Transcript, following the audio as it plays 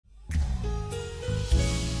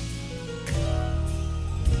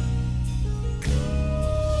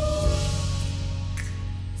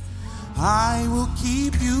I will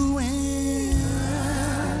keep you in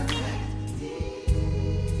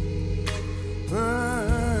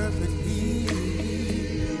perfect peace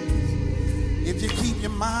if you keep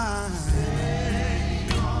your mind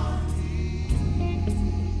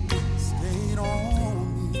stayed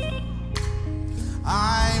on me.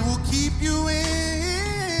 I will keep you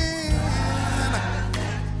in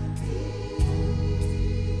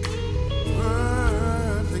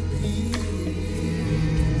perfect peace.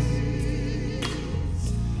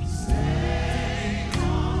 Stay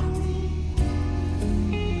on me.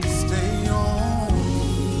 Stay on me.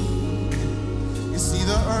 You see,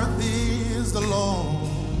 the earth is the Lord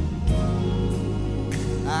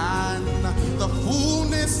and the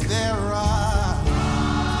fullness thereof,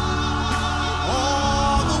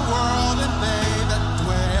 all the world and they that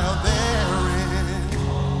dwell therein.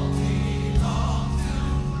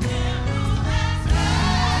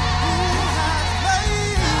 He has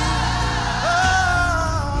made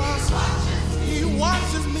us. He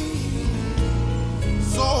watches me.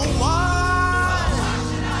 So why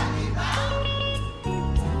should I be bound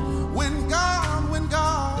when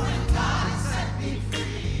God set me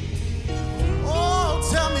free? Oh,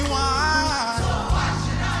 tell me why. So why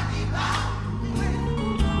should I be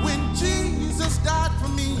bound when Jesus died for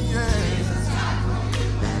me? Yeah.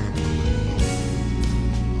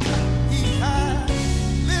 He has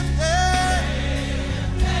lifted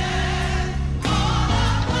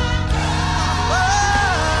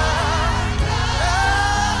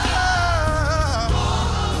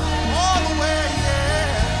all the way,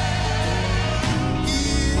 yeah. He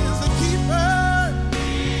is a keeper.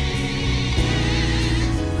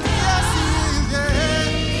 Yes, he is, yeah.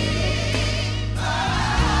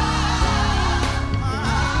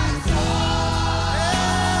 My soul,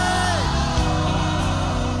 hey.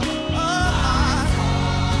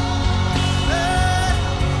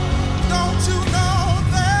 Don't you know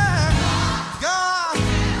that God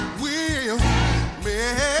will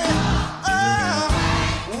make a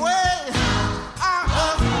way out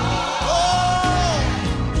of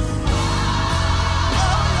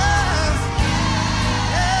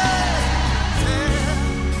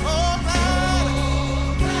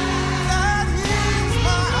that he's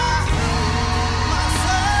my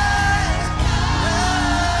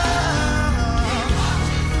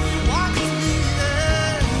He watches me,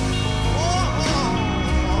 yeah.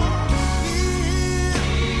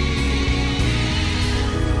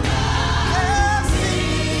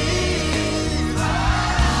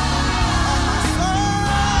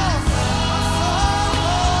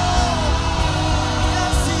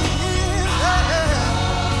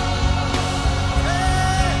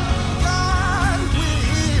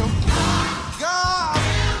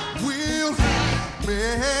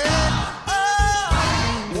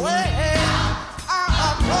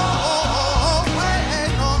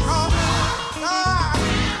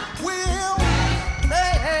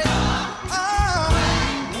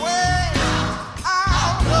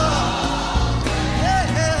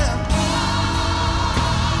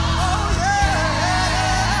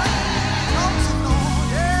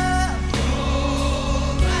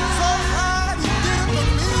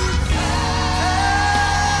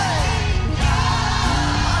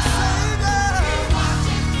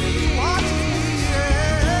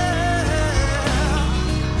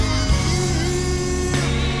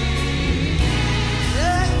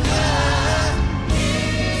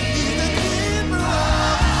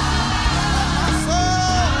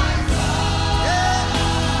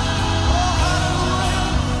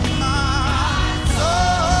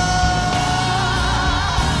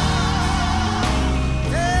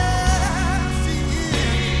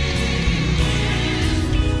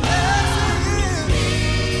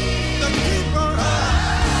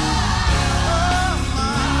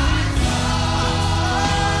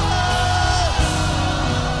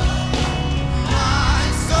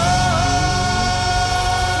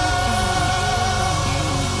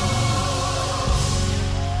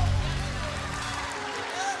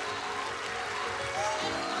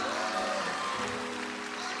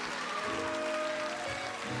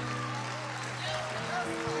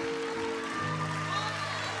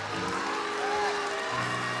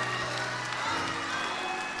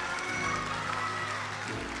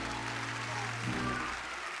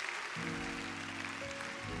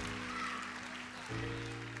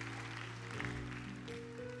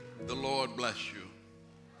 The Lord bless you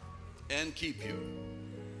and keep you.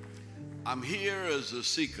 I'm here as a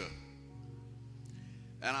seeker,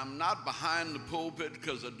 and I'm not behind the pulpit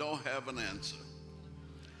because I don't have an answer.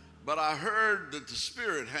 But I heard that the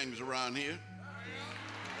Spirit hangs around here,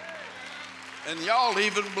 and y'all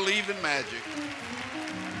even believe in magic.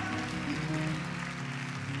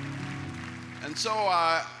 And so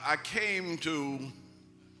I came to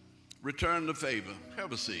return the favor.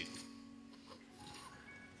 Have a seat.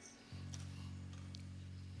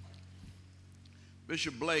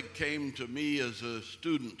 Bishop Blake came to me as a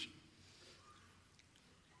student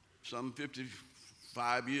some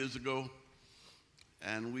 55 years ago,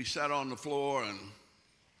 and we sat on the floor, and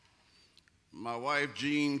my wife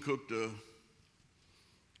Jean cooked a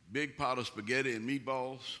big pot of spaghetti and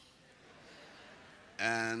meatballs,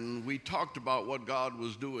 and we talked about what God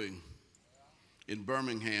was doing in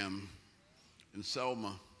Birmingham, in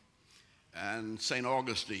Selma, and St.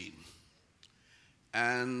 Augustine.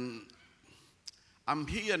 And I'm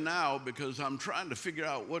here now because I'm trying to figure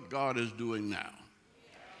out what God is doing now.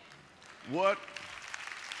 What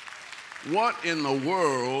in the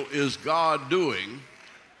world is God doing,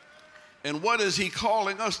 and what is he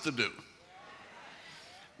calling us to do?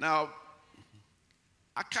 Now,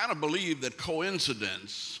 I kind of believe that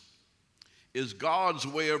coincidence is God's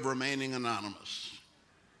way of remaining anonymous.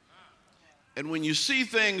 And when you see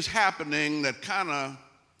things happening that kind of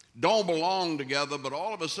don't belong together, but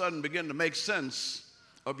all of a sudden begin to make sense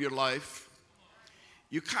of your life,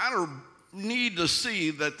 you kind of need to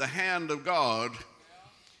see that the hand of God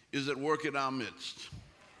is at work in our midst.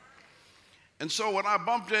 And so when I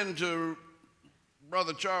bumped into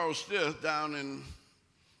Brother Charles Stith down in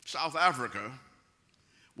South Africa,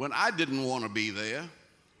 when I didn't want to be there,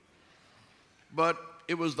 but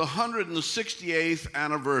it was the 168th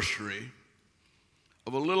anniversary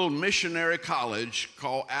of a little missionary college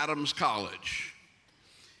called Adams College,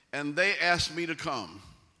 and they asked me to come.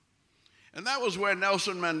 And that was where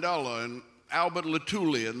Nelson Mandela and Albert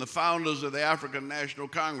Luthuli and the founders of the African National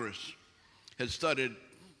Congress had studied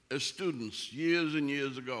as students years and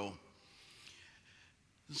years ago.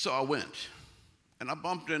 And so I went, and I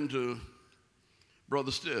bumped into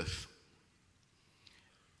Brother Stith.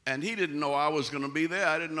 And he didn't know I was going to be there.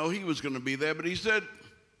 I didn't know he was going to be there, but he said,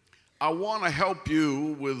 I want to help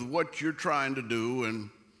you with what you're trying to do and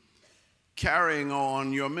carrying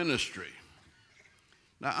on your ministry.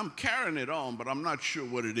 Now, I'm carrying it on, but I'm not sure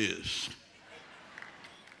what it is.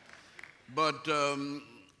 But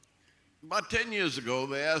about 10 years ago,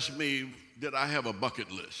 they asked me, did I have a bucket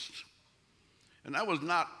list? And that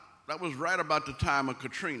was right about the time of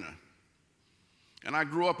Katrina. And I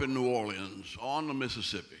grew up in New Orleans on the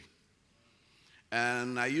Mississippi.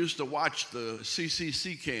 And I used to watch the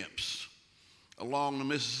CCC camps along the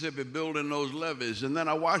Mississippi building those levees. And then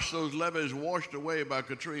I watched those levees washed away by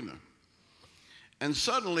Katrina. And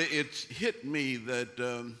suddenly it hit me that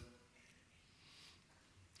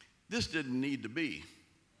this didn't need to be.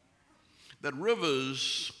 That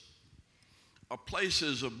rivers are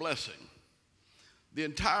places of blessing. The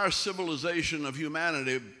entire civilization of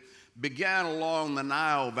humanity began along the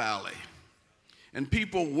Nile Valley. And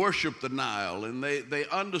people worshiped the Nile, and they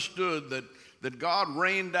understood that God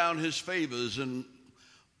rained down his favors, and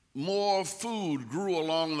more food grew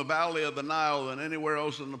along the valley of the Nile than anywhere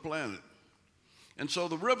else on the planet. And so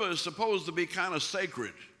the river is supposed to be kind of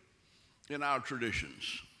sacred in our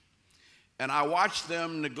traditions. And I watched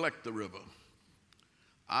them neglect the river.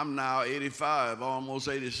 I'm now 85, almost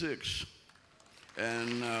 86.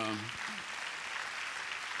 And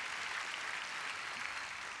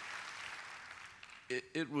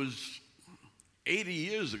it was 80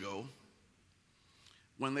 years ago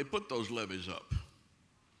when they put those levees up.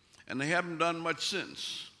 And they haven't done much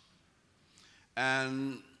since.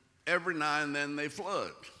 And every now and then they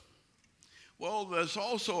flood. Well, there's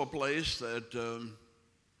also a place that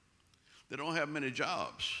they don't have many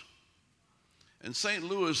jobs. And St.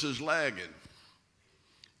 Louis is lagging.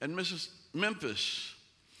 And Memphis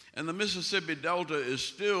and the Mississippi Delta is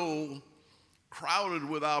still crowded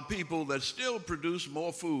with our people that still produce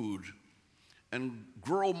more food and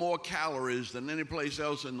grow more calories than any place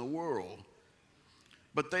else in the world.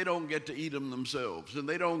 But they don't get to eat them themselves, and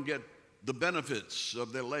they don't get the benefits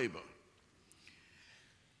of their labor.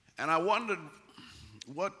 And I wondered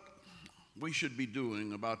what we should be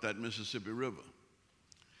doing about that Mississippi River.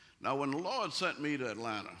 Now, when the Lord sent me to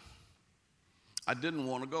Atlanta, I didn't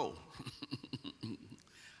want to go.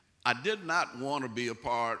 I did not want to be a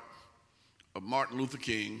part of Martin Luther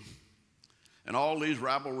King and all these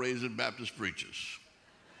rabble-raising Baptist preachers.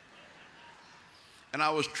 And I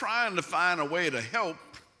was trying to find a way to help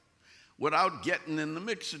without getting in the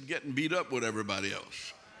mix and getting beat up with everybody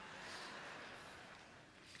else.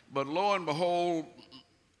 But lo and behold,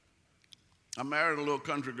 I married a little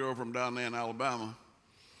country girl from down there in Alabama,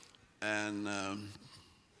 and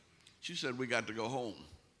she said we got to go home.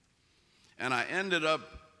 And I ended up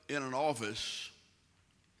in an office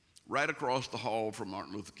right across the hall from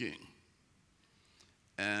Martin Luther King.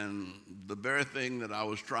 And the very thing that I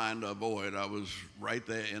was trying to avoid, I was right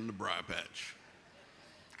there in the briar patch.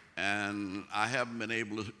 And I haven't been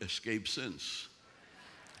able to escape since.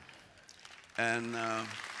 And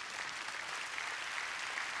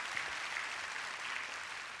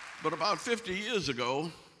but about 50 years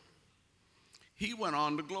ago, he went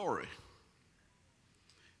on to glory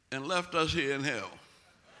and left us here in hell.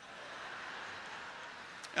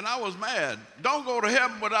 And I was mad. Don't go to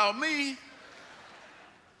heaven without me.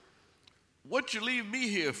 What you leave me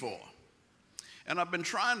here for? And I've been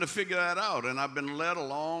trying to figure that out, and I've been led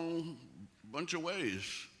along a bunch of ways,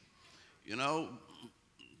 you know,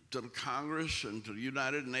 to the Congress and to the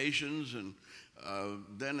United Nations, and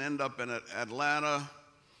then end up in Atlanta,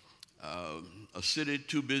 a city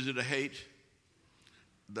too busy to hate,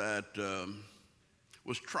 that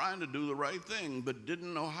was trying to do the right thing but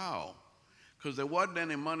didn't know how, because there wasn't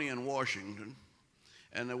any money in Washington,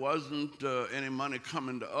 and there wasn't any money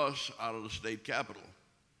coming to us out of the state capitol.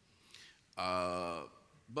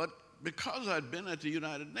 But because I'd been at the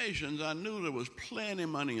United Nations, I knew there was plenty of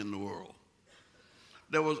money in the world.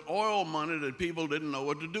 There was oil money that people didn't know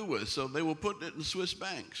what to do with, so they were putting it in Swiss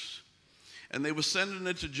banks. And they were sending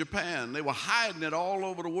it to Japan. They were hiding it all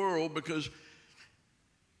over the world because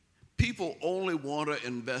people only want to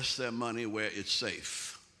invest their money where it's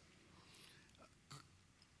safe.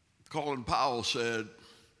 Colin Powell said,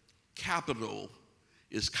 capital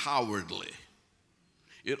is cowardly.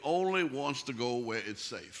 It only wants to go where it's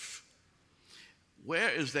safe. Where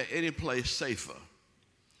is there any place safer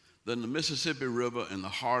than the Mississippi River in the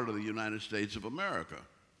heart of the United States of America?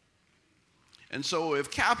 And so if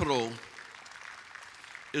capital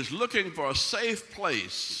is looking for a safe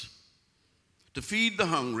place to feed the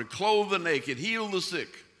hungry, clothe the naked, heal the sick,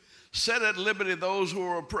 set at liberty those who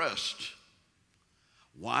are oppressed,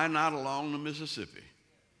 why not along the Mississippi?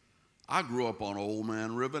 I grew up on Old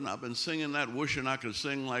Man River, and I've been singing that, wishing I could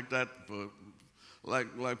sing like that,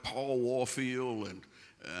 like Paul Warfield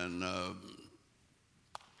and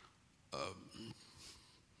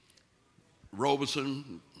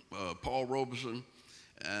Robeson, Paul Robeson,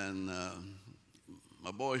 and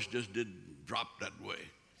my voice just didn't drop that way.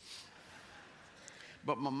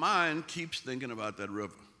 But my mind keeps thinking about that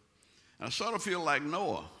river. And I sort of feel like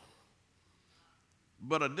Noah.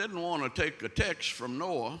 But I didn't want to take a text from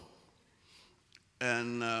Noah,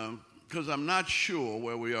 and because I'm not sure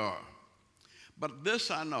where we are. But this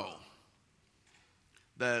I know,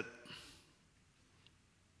 that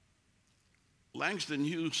Langston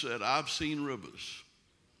Hughes said, I've seen rivers.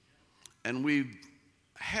 And we've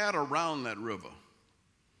had around that river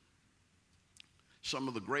some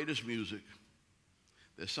of the greatest music.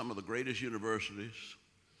 There's some of the greatest universities,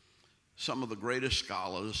 some of the greatest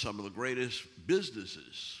scholars, some of the greatest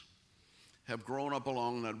businesses have grown up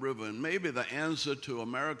along that river. And maybe the answer to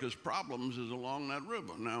America's problems is along that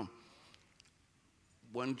river. Now,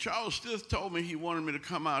 when Charles Stith told me he wanted me to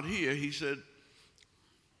come out here, he said,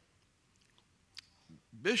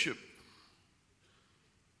 Bishop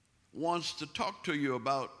wants to talk to you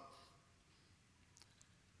about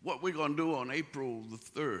what we're going to do on April the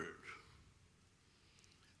 3rd.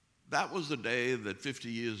 That was the day that 50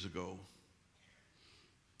 years ago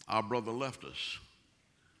our brother left us.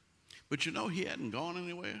 But you know, he hadn't gone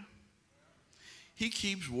anywhere. He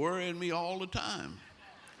keeps worrying me all the time.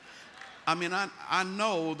 I mean, I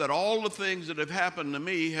know that all the things that have happened to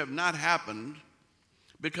me have not happened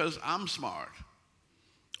because I'm smart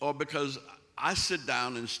or because I sit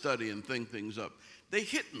down and study and think things up. They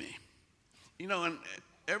hit me, you know, and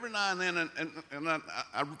every now and then, and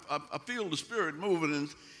I feel the Spirit moving,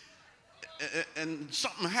 and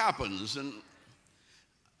something happens, and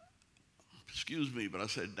excuse me, but I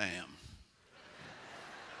said, damn.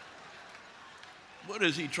 What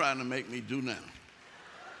is he trying to make me do now?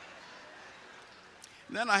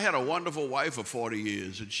 And then I had a wonderful wife of 40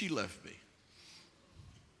 years, and she left me.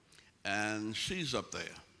 And she's up there.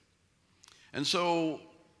 And so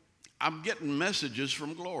I'm getting messages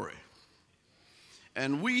from glory.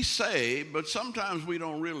 And we say, but sometimes we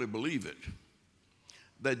don't really believe it,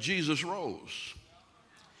 that Jesus rose.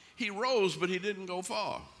 He rose, but he didn't go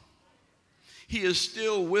far. He is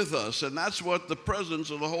still with us, and that's what the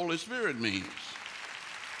presence of the Holy Spirit means.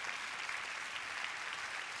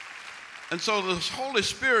 And so the Holy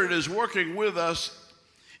Spirit is working with us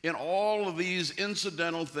in all of these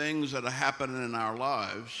incidental things that are happening in our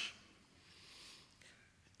lives.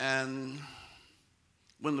 And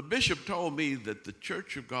when the bishop told me that the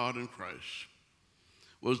Church of God in Christ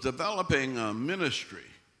was developing a ministry,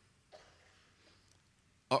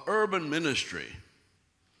 an urban ministry,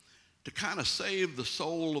 to kind of save the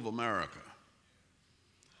soul of America,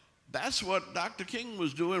 That's what Dr. King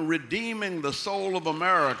was doing, redeeming the soul of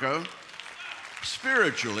America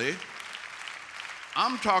spiritually.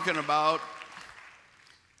 I'm talking about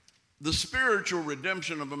the spiritual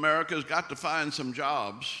redemption of America has got to find some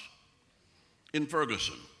jobs in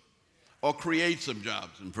Ferguson or create some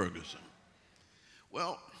jobs in Ferguson.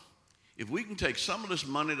 Well, if we can take some of this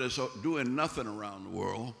money that's doing nothing around the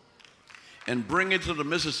world and bring it to the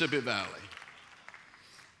Mississippi Valley,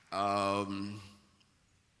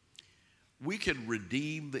 we could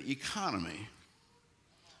redeem the economy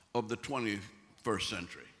of the 21st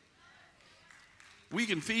century. We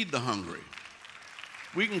can feed the hungry.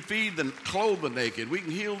 We can feed the clothe the naked. We can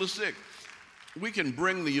heal the sick. We can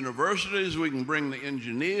bring the universities. We can bring the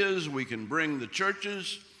engineers. We can bring the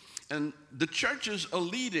churches. And the churches are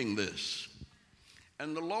leading this.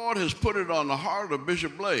 And the Lord has put it on the heart of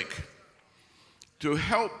Bishop Blake to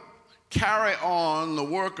help carry on the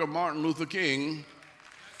work of Martin Luther King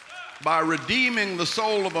by redeeming the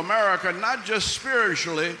soul of America, not just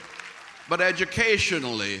spiritually, but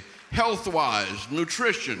educationally, health-wise,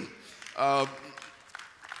 nutrition,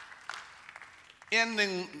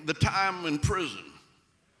 ending the time in prison,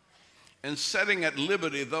 and setting at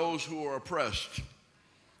liberty those who are oppressed,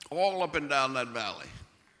 all up and down that valley.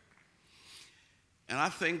 And I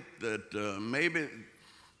think that maybe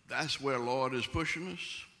that's where Lord is pushing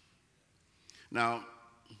us. Now,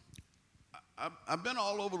 I've been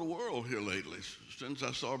all over the world here lately since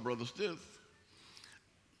I saw Brother Stith,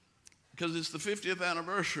 because it's the 50th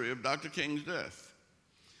anniversary of Dr. King's death.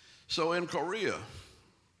 So in Korea,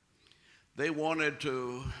 they wanted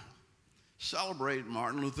to celebrate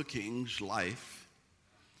Martin Luther King's life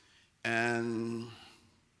and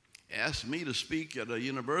asked me to speak at a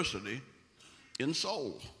university in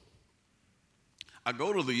Seoul. I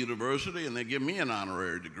go to the university and they give me an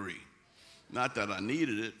honorary degree. Not that I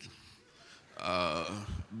needed it,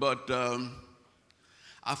 but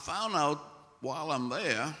I found out while I'm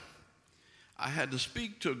there, I had to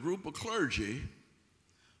speak to a group of clergy,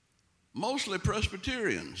 mostly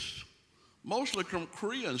Presbyterians, mostly from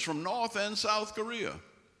Koreans from North and South Korea.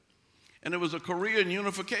 And it was a Korean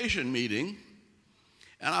unification meeting.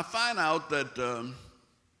 And I find out that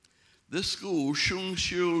this school,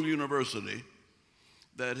 Sungsil University,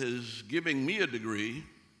 that is giving me a degree,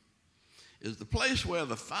 is the place where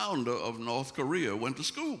the founder of North Korea went to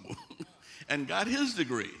school and got his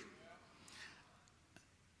degree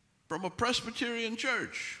from a Presbyterian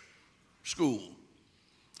church school.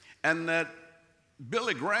 And that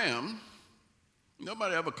Billy Graham,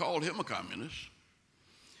 nobody ever called him a communist.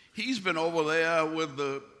 He's been over there with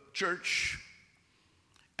the church,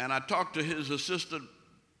 and I talked to his assistant,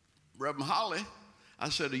 Reverend Holly. I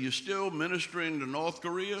said, "Are you still ministering to North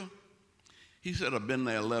Korea?" He said, "I've been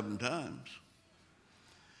there 11 times.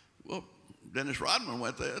 Well, Dennis Rodman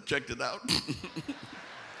went there, checked it out.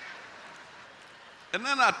 And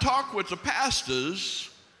then I talked with the pastors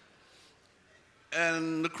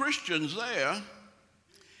and the Christians there,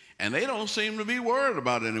 and they don't seem to be worried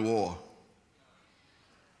about any war.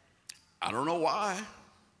 I don't know why.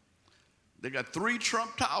 They got 3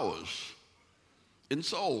 Trump towers in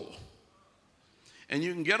Seoul. And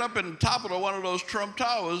you can get up in the top of one of those Trump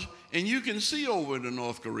towers and you can see over into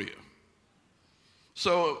North Korea.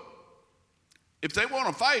 So if they want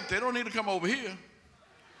to fight, they don't need to come over here.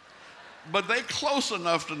 But they're close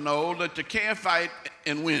enough to know that you can't fight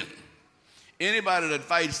and win. Anybody that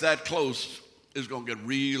fights that close is going to get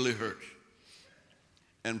really hurt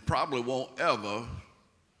and probably won't ever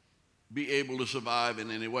be able to survive in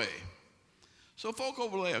any way. So folk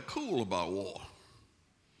over there are cool about war.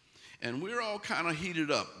 And we're all kind of heated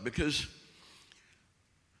up because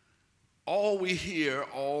all we hear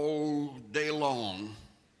all day long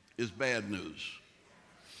is bad news.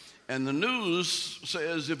 And the news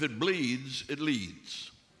says if it bleeds, it leads.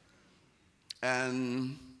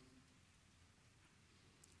 And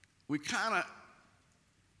we kind of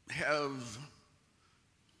have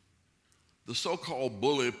the so-called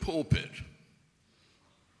bully pulpit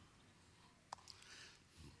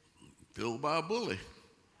filled by a bully.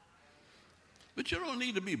 But you don't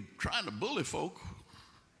need to be trying to bully folk.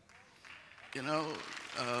 You know,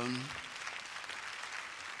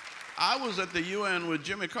 I was at the UN with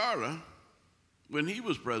Jimmy Carter when he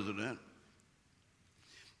was president,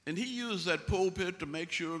 and he used that pulpit to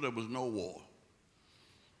make sure there was no war,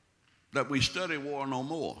 that we study war no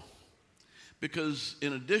more. Because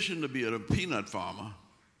in addition to being a peanut farmer,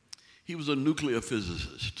 he was a nuclear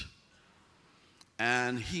physicist,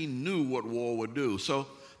 and he knew what war would do. So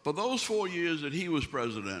for those 4 years that he was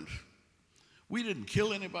president, we didn't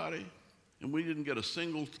kill anybody, and we didn't get a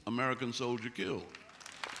single American soldier killed.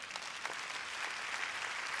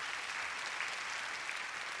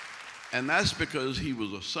 And that's because he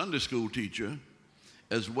was a Sunday school teacher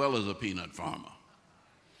as well as a peanut farmer.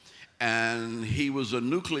 And he was a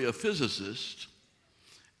nuclear physicist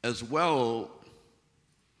as well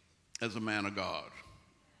as a man of God.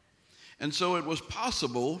 And so it was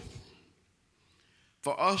possible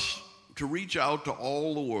for us to reach out to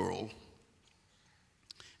all the world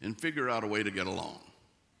and figure out a way to get along.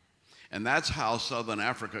 And that's how Southern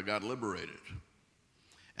Africa got liberated.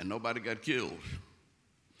 And nobody got killed.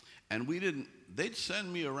 And they'd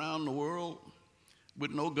send me around the world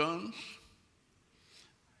with no guns.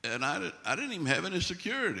 And I didn't even have any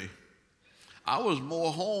security. I was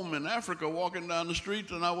more home in Africa walking down the street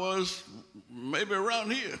than I was maybe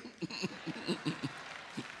around here.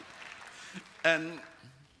 And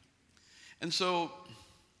so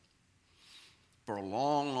for a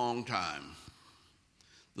long, long time,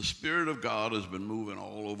 the Spirit of God has been moving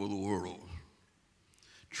all over the world,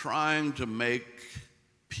 trying to make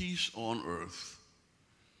peace on earth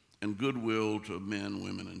and goodwill to men,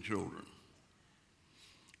 women, and children.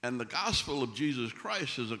 And the gospel of Jesus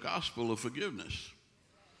Christ is a gospel of forgiveness.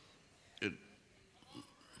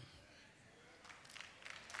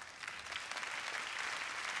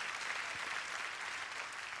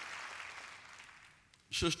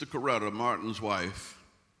 Sister Coretta, Martin's wife,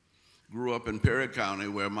 grew up in Perry County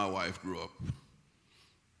where my wife grew up.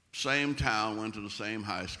 Same town, went to the same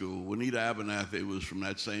high school. Juanita Abernathy was from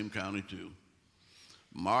that same county too.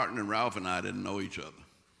 Martin and Ralph and I didn't know each other.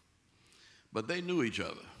 But they knew each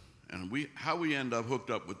other. And how we end up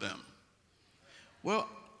hooked up with them? Well,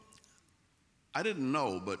 I didn't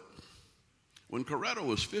know, but when Coretta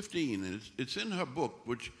was 15, and it's in her book,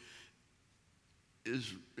 which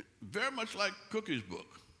is very much like Cookie's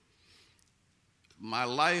book, My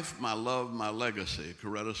Life, My Love, My Legacy,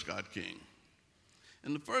 Coretta Scott King.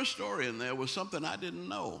 And the first story in there was something I didn't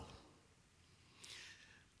know.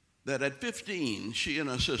 That at 15, she and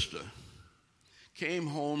her sister came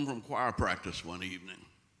home from choir practice one evening,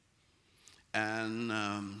 and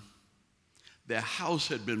their house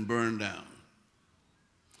had been burned down,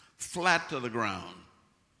 flat to the ground.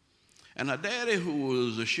 And her daddy, who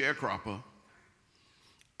was a sharecropper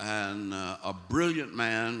and a brilliant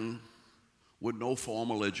man with no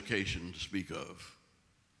formal education to speak of,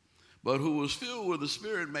 but who was filled with the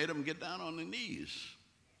Spirit, made them get down on their knees.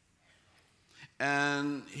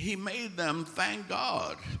 And he made them thank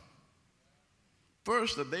God,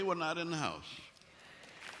 first, that they were not in the house.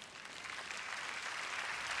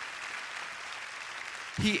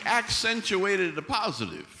 He accentuated the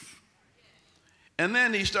positive. And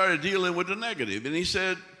then he started dealing with the negative. And he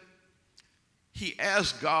said, he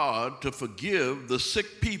asked God to forgive the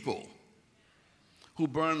sick people who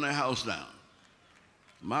burned their house down.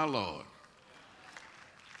 My Lord.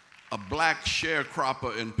 A black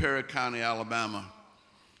sharecropper in Perry County, Alabama,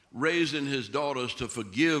 raising his daughters to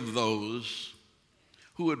forgive those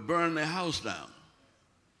who had burned their house down.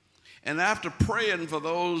 And after praying for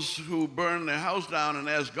those who burned their house down and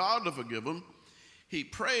asked God to forgive them, he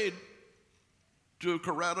prayed to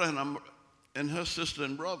Coretta and her sister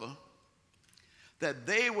and brother that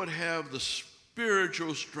they would have the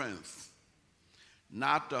spiritual strength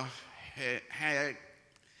not to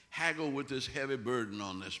haggle with this heavy burden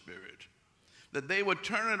on their spirit, that they would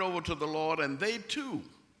turn it over to the Lord, and they too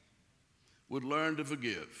would learn to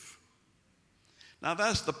forgive. Now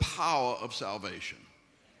that's the power of salvation.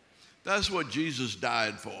 That's what Jesus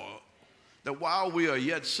died for, that while we are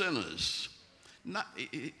yet sinners, not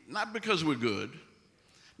because we're good,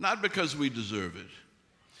 not because we deserve it,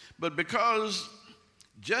 but because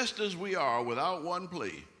just as we are without one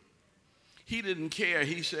plea, he didn't care.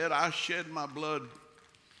 He said, I shed my blood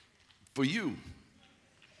for you.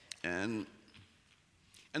 And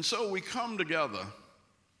so we come together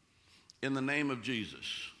in the name of Jesus,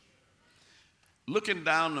 looking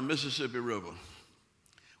down the Mississippi River,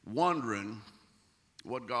 wondering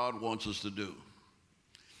what God wants us to do.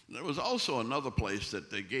 There was also another place that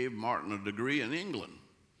they gave Martin a degree in England.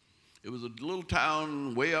 It was a little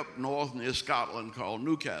town way up north near Scotland called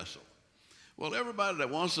Newcastle. Well, everybody that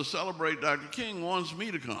wants to celebrate Dr. King wants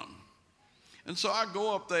me to come. And so I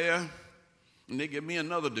go up there, and they give me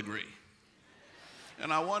another degree.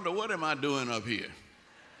 And I wonder, what am I doing up here?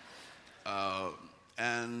 I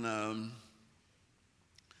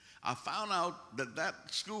found out that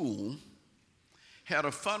school had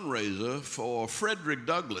a fundraiser for Frederick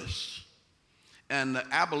Douglass and the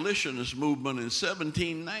abolitionist movement in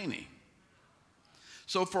 1790.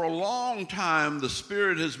 So for a long time, the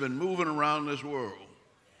Spirit has been moving around this world,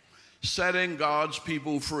 setting God's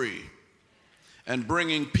people free and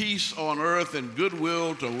bringing peace on earth and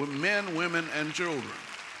goodwill to men, women, and children.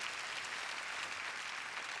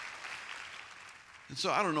 And so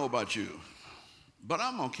I don't know about you, but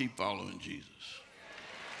I'm going to keep following Jesus.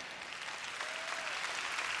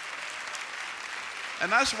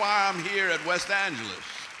 And that's why I'm here at West Angeles.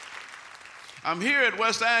 I'm here at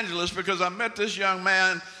West Angeles because I met this young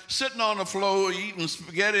man sitting on the floor eating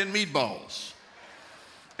spaghetti and meatballs.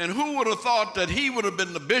 And who would have thought that he would have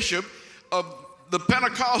been the bishop of the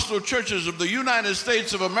Pentecostal churches of the United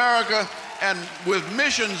States of America and with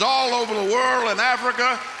missions all over the world and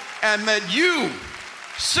Africa, and that you,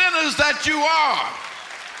 sinners that you are,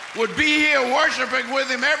 would be here worshiping with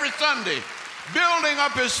him every Sunday, building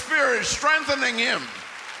up his spirit, strengthening him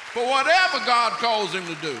for whatever God calls him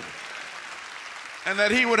to do. And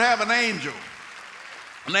that he would have an angel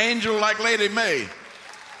like Lady May,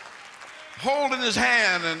 holding his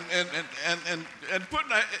hand and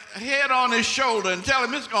putting a head on his shoulder and telling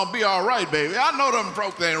him it's going to be all right, baby. I know them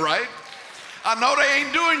folks ain't right. I know they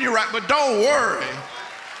ain't doing you right, but don't worry.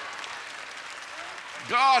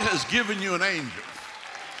 God has given you an angel.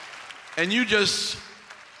 And you just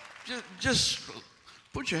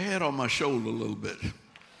put your head on my shoulder a little bit.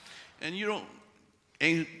 And you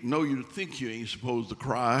you think you ain't supposed to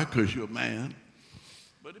cry because you're a man.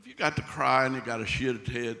 But if you got to cry and you got to shed a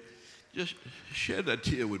tear, just shed that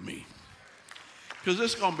tear with me. Because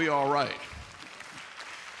it's going to be all right.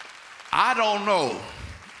 I don't know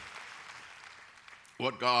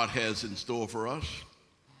what God has in store for us,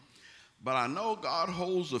 but I know God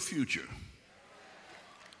holds the future.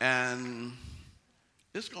 And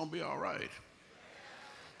it's going to be all right.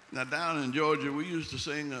 Now, down in Georgia, we used to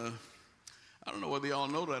sing, I don't know whether y'all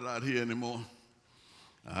know that out here anymore.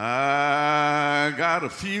 I got a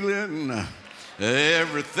feeling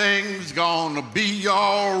everything's gonna be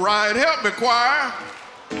all right. Help me, choir.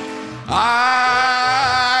 I